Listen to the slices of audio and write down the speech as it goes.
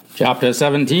Chapter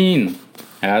 17.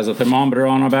 As the thermometer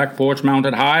on our back porch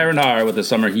mounted higher and higher with the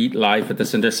summer heat, life at the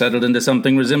center settled into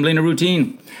something resembling a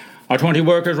routine. Our 20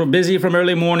 workers were busy from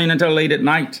early morning until late at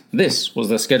night. This was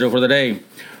the schedule for the day.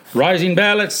 Rising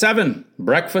bell at 7,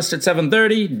 breakfast at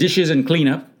 7:30, dishes and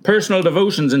cleanup, personal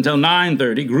devotions until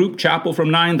 9:30, group chapel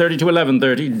from 9:30 to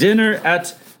 11:30, dinner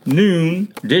at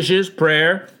noon, dishes,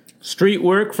 prayer, street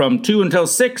work from 2 until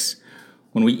 6,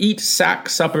 when we eat sack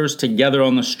suppers together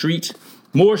on the street,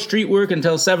 more street work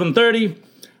until 7:30,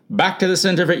 back to the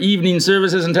center for evening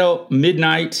services until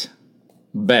midnight,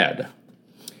 bed.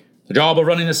 The job of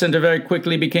running the center very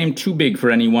quickly became too big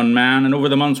for any one man, and over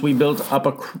the months we built up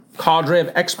a cadre of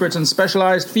experts in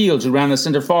specialized fields who ran the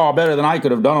center far better than I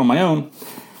could have done on my own.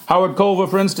 Howard Culver,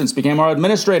 for instance, became our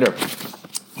administrator.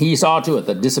 He saw to it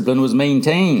that discipline was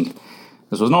maintained.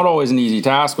 This was not always an easy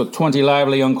task, with 20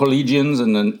 lively young collegians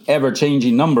and an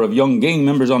ever-changing number of young gang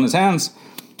members on his hands.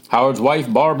 Howard's wife,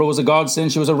 Barbara, was a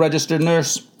godsend. She was a registered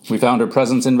nurse. We found her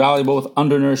presence invaluable with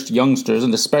undernourished youngsters,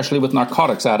 and especially with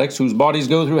narcotics addicts whose bodies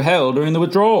go through hell during the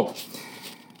withdrawal.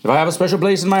 If I have a special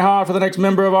place in my heart for the next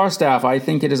member of our staff, I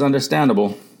think it is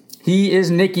understandable. He is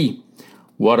Nicky.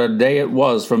 What a day it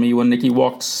was for me when Nicky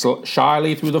walked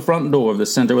shyly through the front door of the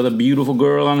center with a beautiful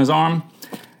girl on his arm.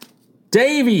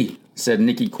 "Davy," said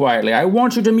Nicky quietly, "I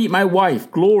want you to meet my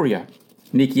wife, Gloria."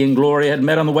 Nicky and Gloria had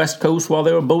met on the West Coast while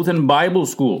they were both in Bible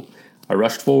school. I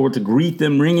rushed forward to greet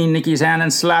them, wringing Nicky's hand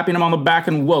and slapping him on the back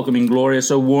and welcoming Gloria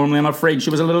so warmly I'm afraid she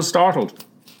was a little startled.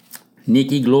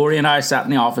 Nicky, Gloria, and I sat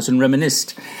in the office and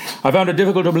reminisced. I found it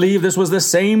difficult to believe this was the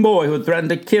same boy who had threatened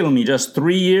to kill me just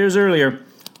 3 years earlier.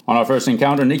 On our first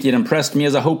encounter, Nicky had impressed me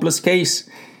as a hopeless case.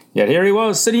 Yet here he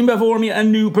was, sitting before me, a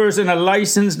new person, a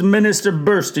licensed minister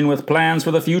bursting with plans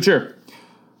for the future.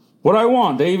 "What I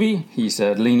want, Davy," he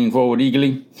said, leaning forward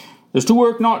eagerly, "is to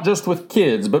work not just with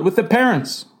kids, but with the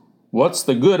parents. What's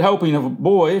the good helping of a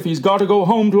boy if he's got to go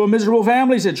home to a miserable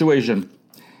family situation?"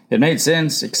 It made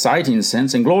sense, exciting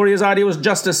sense, and Gloria's idea was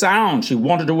just as sound. She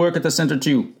wanted to work at the center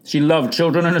too. She loved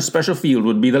children, and her special field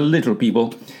would be the little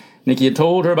people. Nicky had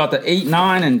told her about the 8,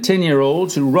 9, and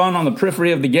 10-year-olds who run on the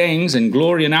periphery of the gangs, and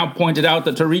Gloria now pointed out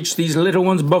that to reach these little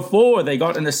ones before they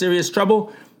got into serious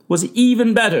trouble was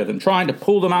even better than trying to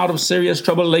pull them out of serious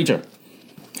trouble later.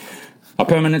 Our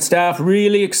permanent staff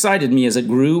really excited me as it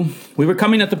grew. We were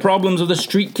coming at the problems of the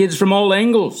street kids from all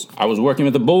angles. I was working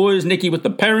with the boys, Nicky with the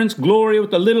parents, Gloria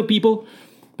with the little people.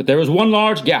 But there was one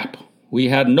large gap. We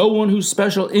had no one whose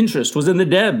special interest was in the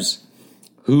Debs.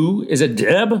 Who is a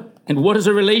Deb, and what is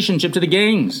her relationship to the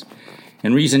gangs?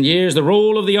 In recent years, the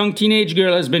role of the young teenage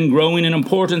girl has been growing in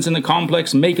importance in the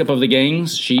complex makeup of the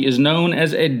gangs. She is known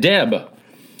as a Deb.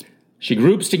 She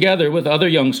groups together with other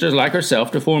youngsters like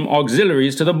herself to form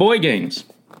auxiliaries to the boy gangs.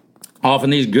 Often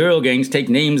these girl gangs take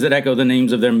names that echo the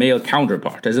names of their male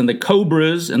counterpart, as in the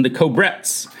Cobras and the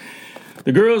Cobrettes.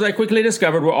 The girls, I quickly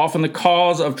discovered, were often the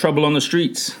cause of trouble on the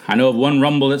streets. I know of one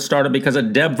rumble that started because a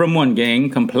Deb from one gang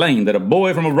complained that a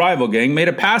boy from a rival gang made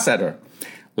a pass at her.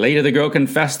 Later, the girl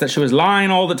confessed that she was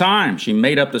lying all the time. She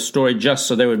made up the story just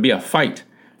so there would be a fight.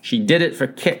 She did it for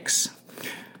kicks.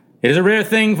 It is a rare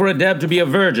thing for a Deb to be a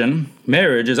virgin.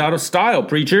 Marriage is out of style,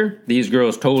 preacher, these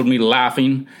girls told me,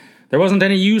 laughing. There wasn't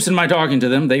any use in my talking to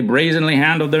them. They brazenly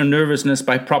handled their nervousness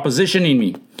by propositioning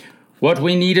me. What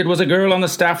we needed was a girl on the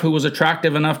staff who was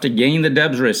attractive enough to gain the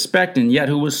Deb's respect, and yet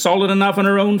who was solid enough in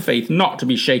her own faith not to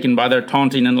be shaken by their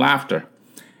taunting and laughter.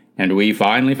 And we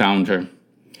finally found her.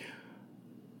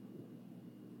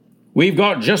 "We've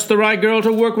got just the right girl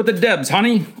to work with the Debs,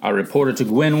 honey," I reported to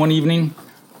Gwen one evening.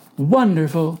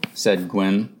 "Wonderful," said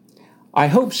Gwen. "I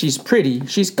hope she's pretty.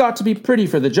 She's got to be pretty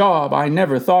for the job. I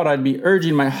never thought I'd be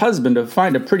urging my husband to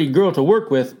find a pretty girl to work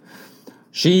with."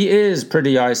 "She is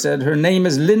pretty," I said. "Her name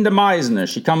is Linda Meisner.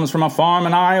 She comes from a farm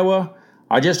in Iowa.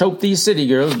 I just hope these city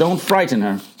girls don't frighten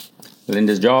her."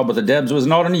 Linda's job with the Debs was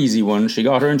not an easy one. She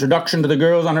got her introduction to the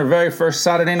girls on her very first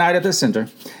Saturday night at the center.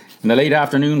 In the late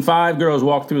afternoon, 5 girls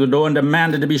walked through the door and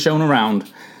demanded to be shown around.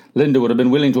 Linda would have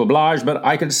been willing to oblige, but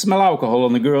I could smell alcohol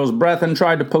on the girl's breath and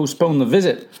tried to postpone the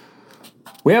visit.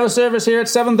 "We have a service here at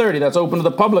 7:30 that's open to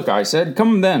the public," I said.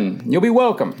 "Come then. You'll be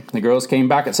welcome." The girls came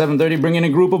back at 7:30, bringing a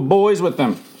group of boys with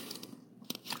them.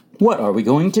 "What are we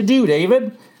going to do,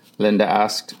 David?" Linda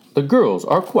asked. "The girls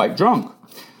are quite drunk."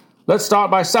 "Let's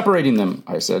start by separating them,"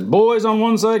 I said. "Boys on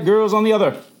one side, girls on the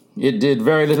other." It did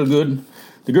very little good.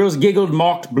 The girls giggled,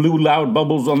 mocked, blew loud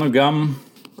bubbles on their gum,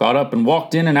 got up and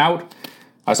walked in and out.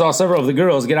 I saw several of the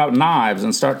girls get out knives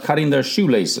and start cutting their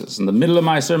shoelaces. In the middle of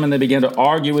my sermon, they began to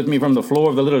argue with me from the floor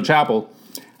of the little chapel.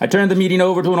 I turned the meeting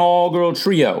over to an all-girl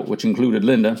trio, which included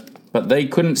Linda, but they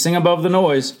couldn't sing above the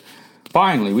noise.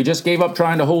 Finally, we just gave up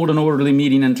trying to hold an orderly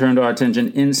meeting and turned our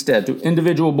attention instead to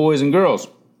individual boys and girls.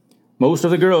 Most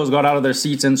of the girls got out of their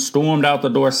seats and stormed out the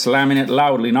door, slamming it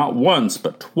loudly, not once,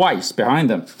 but twice behind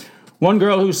them. One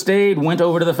girl who stayed went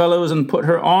over to the fellows and put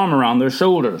her arm around their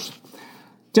shoulders.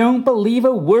 "Don't believe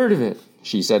a word of it,"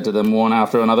 she said to them one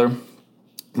after another.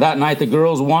 That night the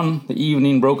girls won. The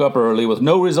evening broke up early with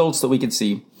no results that we could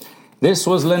see. This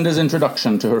was Linda's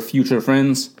introduction to her future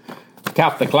friends. To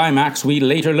cap the climax, we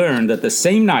later learned that the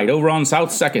same night over on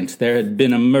South 2nd there had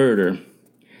been a murder.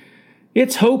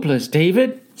 "It's hopeless,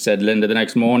 David," said Linda the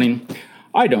next morning.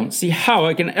 "I don't see how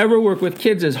I can ever work with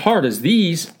kids as hard as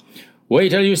these." "Wait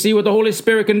till you see what the Holy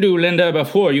Spirit can do, Linda,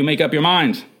 before you make up your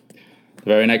mind." The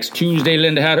very next Tuesday,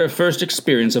 Linda had her first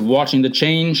experience of watching the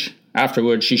change.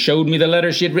 Afterwards, she showed me the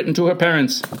letter she had written to her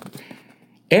parents.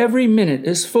 "Every minute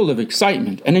is full of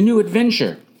excitement and a new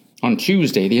adventure. On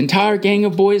Tuesday, the entire gang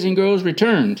of boys and girls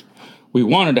returned. We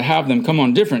wanted to have them come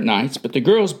on different nights, but the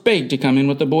girls begged to come in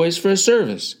with the boys for a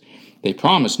service. They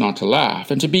promised not to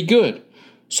laugh and to be good,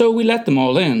 so we let them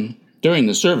all in. During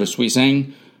the service, we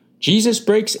sang, 'Jesus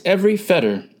breaks every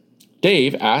fetter.'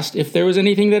 Dave asked if there was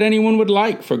anything that anyone would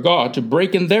like for God to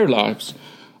break in their lives.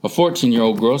 A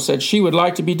 14-year-old girl said she would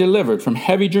like to be delivered from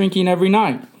heavy drinking every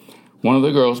night. One of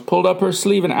the girls pulled up her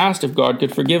sleeve and asked if God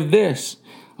could forgive this,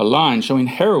 a line showing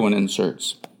heroin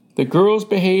inserts. The girls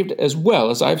behaved as well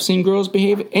as I've seen girls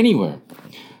behave anywhere.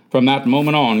 From that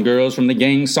moment on, girls from the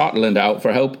gang sought Linda out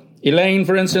for help. Elaine,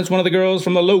 for instance, one of the girls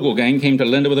from the local gang, came to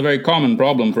Linda with a very common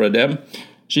problem for a Deb.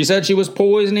 She said she was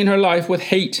poisoning her life with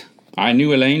hate. I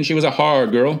knew Elaine. She was a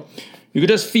hard girl. You could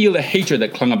just feel the hatred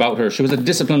that clung about her. She was a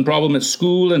discipline problem at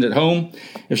school and at home.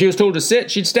 If she was told to sit,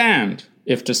 she'd stand.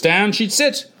 If to stand, she'd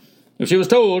sit. If she was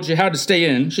told she had to stay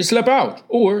in, she'd slip out.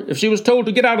 Or, if she was told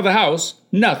to get out of the house,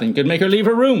 nothing could make her leave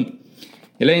her room.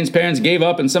 Elaine's parents gave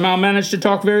up and somehow managed to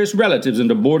talk various relatives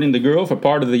into boarding the girl for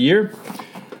part of the year.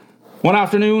 One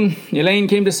afternoon, Elaine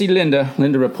came to see Linda.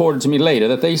 Linda reported to me later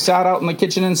that they sat out in the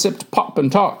kitchen and sipped pop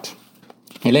and talked.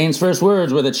 Elaine's first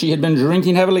words were that she had been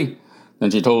drinking heavily. Then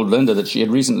she told Linda that she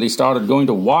had recently started going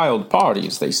to wild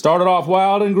parties. They started off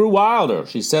wild and grew wilder.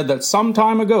 She said that some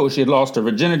time ago she had lost her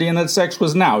virginity and that sex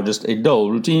was now just a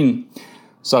dull routine.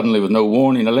 Suddenly, with no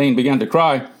warning, Elaine began to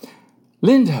cry.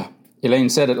 "Linda," Elaine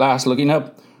said at last, looking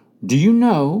up, "do you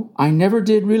know, I never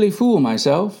did really fool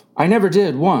myself. I never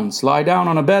did once lie down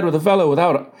on a bed with a fellow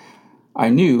without I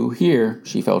knew, here,"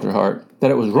 she felt her heart, "that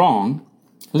it was wrong.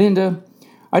 Linda,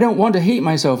 I don't want to hate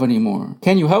myself anymore.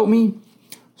 Can you help me?"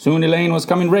 Soon Elaine was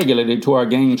coming regularly to our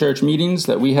gang church meetings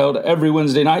that we held every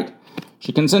Wednesday night.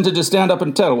 She consented to stand up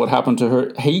and tell what happened to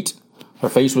her hate. Her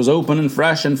face was open and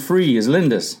fresh and free as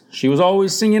Linda's. She was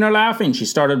always singing or laughing. She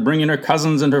started bringing her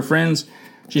cousins and her friends.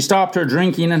 She stopped her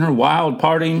drinking and her wild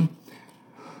partying.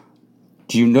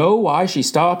 "Do you know why she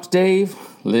stopped, Dave?"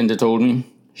 Linda told me.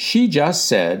 "She just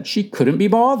said she couldn't be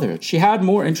bothered. She had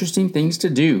more interesting things to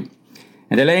do."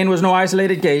 And Elaine was no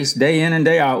isolated case. Day in and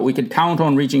day out, we could count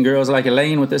on reaching girls like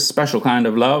Elaine with this special kind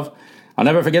of love. I'll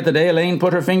never forget the day Elaine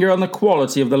put her finger on the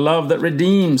quality of the love that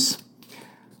redeems.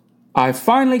 "I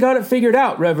finally got it figured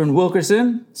out, Reverend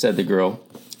Wilkerson," said the girl.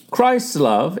 "Christ's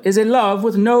love is a love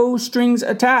with no strings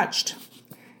attached."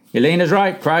 Elaine is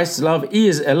right. Christ's love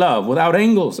is a love without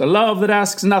angles, a love that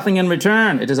asks nothing in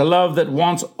return. It is a love that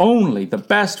wants only the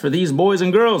best for these boys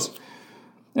and girls.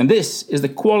 And this is the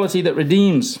quality that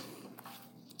redeems.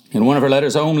 In one of her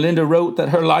letters home, Linda wrote that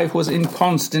her life was in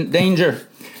constant danger.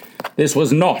 This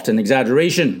was not an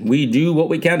exaggeration. We do what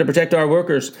we can to protect our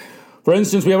workers. For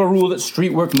instance, we have a rule that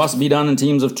street work must be done in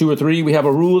teams of 2 or 3. We have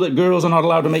a rule that girls are not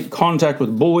allowed to make contact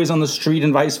with boys on the street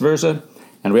and vice versa.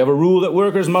 And we have a rule that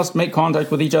workers must make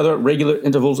contact with each other at regular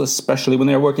intervals, especially when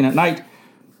they are working at night.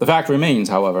 The fact remains,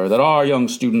 however, that our young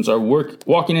students are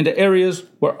walking into areas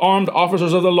where armed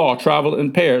officers of the law travel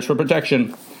in pairs for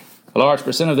protection. A large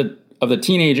percent of the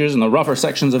teenagers in the rougher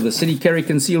sections of the city carry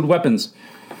concealed weapons.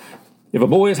 If a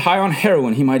boy is high on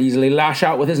heroin, he might easily lash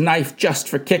out with his knife just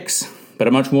for kicks. But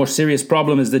a much more serious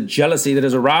problem is the jealousy that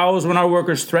is aroused when our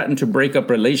workers threaten to break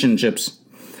up relationships.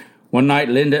 One night,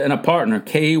 Linda and a partner,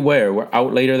 Kay Ware, were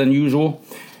out later than usual.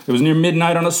 It was near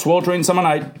midnight on a sweltering summer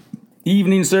night.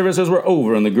 Evening services were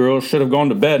over and the girls should have gone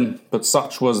to bed, but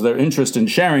such was their interest in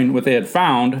sharing what they had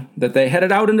found that they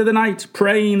headed out into the night,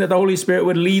 praying that the Holy Spirit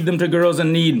would lead them to girls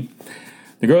in need.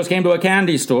 The girls came to a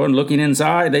candy store, and looking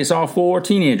inside, they saw 4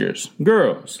 teenagers,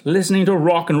 girls, listening to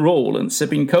rock and roll and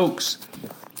sipping Cokes.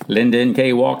 Linda and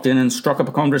Kay walked in and struck up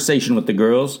a conversation with the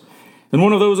girls. In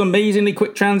one of those amazingly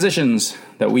quick transitions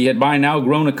that we had by now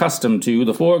grown accustomed to,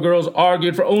 the 4 girls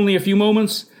argued for only a few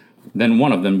moments. Then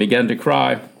one of them began to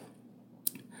cry.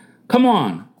 "Come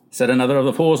on, said another of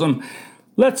the foursome.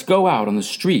 "Let's go out on the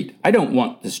street. I don't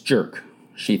want this jerk."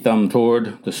 She thumbed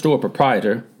toward the store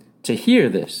proprietor to hear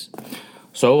this.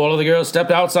 So all of the girls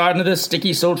stepped outside into this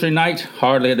sticky, sultry night.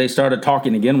 Hardly had they started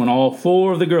talking again when all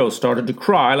four of the girls started to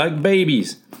cry like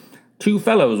babies. Two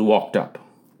fellows walked up.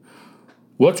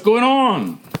 "What's going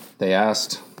on?" they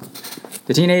asked.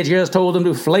 The teenage girls told them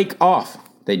to flake off.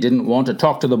 They didn't want to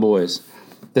talk to the boys.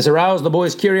 This aroused the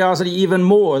boys' curiosity even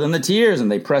more than the tears,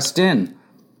 and they pressed in.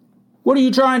 "What are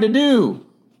you trying to do?"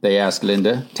 they asked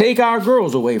Linda. "Take our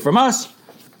girls away from us."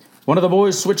 One of the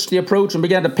boys switched the approach and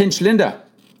began to pinch Linda.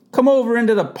 "Come over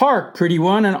into the park, pretty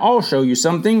one, and I'll show you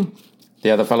something."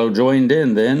 The other fellow joined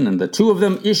in then, and the two of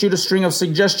them issued a string of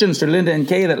suggestions to Linda and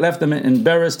Kay that left them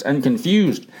embarrassed and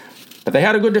confused. But they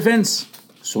had a good defense.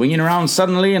 Swinging around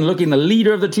suddenly and looking the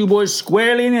leader of the two boys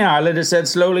squarely in the eye, Linda said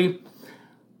slowly,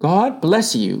 "God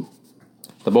bless you."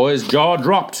 The boy's jaw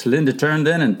dropped. Linda turned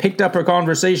then and picked up her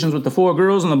conversations with the four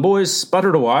girls, and the boys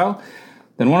sputtered a while.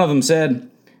 Then one of them said,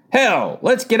 "Hell,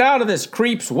 let's get out of this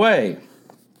creep's way."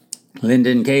 Linda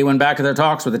and Kay went back to their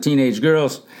talks with the teenage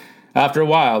girls. After a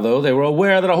while, though, they were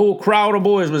aware that a whole crowd of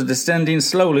boys was descending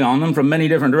slowly on them from many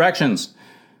different directions.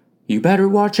 "You better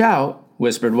watch out,"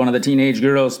 whispered one of the teenage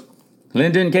girls.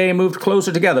 Linda and Kay moved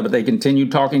closer together, but they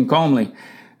continued talking calmly.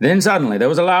 Then suddenly there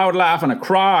was a loud laugh and a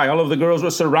cry. All of the girls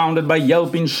were surrounded by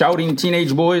yelping, shouting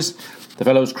teenage boys. The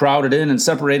fellows crowded in and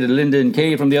separated Linda and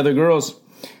Kay from the other girls.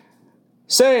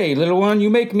 "Say, little one, you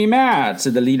make me mad,"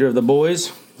 said the leader of the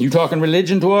boys. "You talking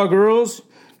religion to our girls?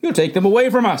 You'll take them away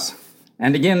from us."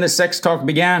 And again the sex talk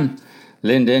began.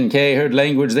 Linda and Kay heard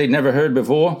language they'd never heard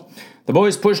before. The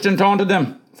boys pushed and taunted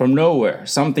them. From nowhere,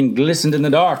 something glistened in the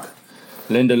dark.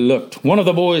 Linda looked. One of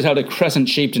the boys held a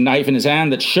crescent-shaped knife in his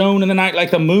hand that shone in the night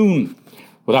like the moon.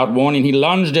 Without warning, he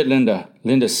lunged at Linda.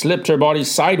 Linda slipped her body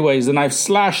sideways. The knife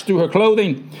slashed through her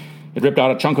clothing. It ripped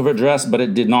out a chunk of her dress, but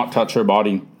it did not touch her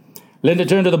body. Linda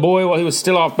turned to the boy while he was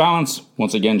still off balance.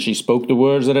 Once again, she spoke the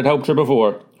words that had helped her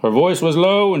before. Her voice was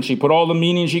low, and she put all the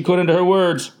meaning she could into her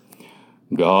words.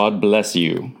 "God bless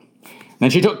you." Then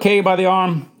she took Kay by the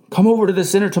arm. "Come over to the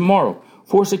center tomorrow,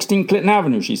 416 Clinton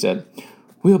Avenue," she said.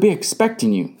 "We'll be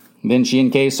expecting you." Then she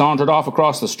and Kay sauntered off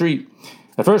across the street.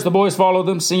 At first the boys followed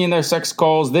them, singing their sex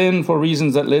calls. Then, for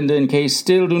reasons that Linda and Kay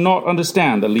still do not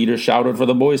understand, the leader shouted for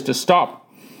the boys to stop.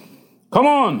 "Come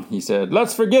on," he said.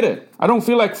 "Let's forget it. I don't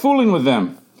feel like fooling with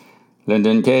them."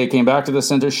 Linda and Kay came back to the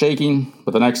center shaking,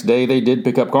 but the next day they did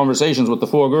pick up conversations with the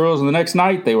four girls, and the next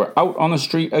night they were out on the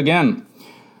street again.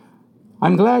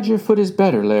 "I'm glad your foot is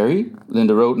better, Larry,"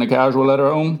 Linda wrote in a casual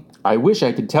letter home. "I wish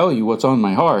I could tell you what's on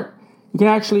my heart. You can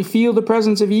actually feel the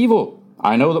presence of evil.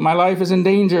 I know that my life is in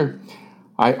danger.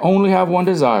 I only have one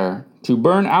desire, to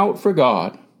burn out for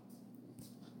God.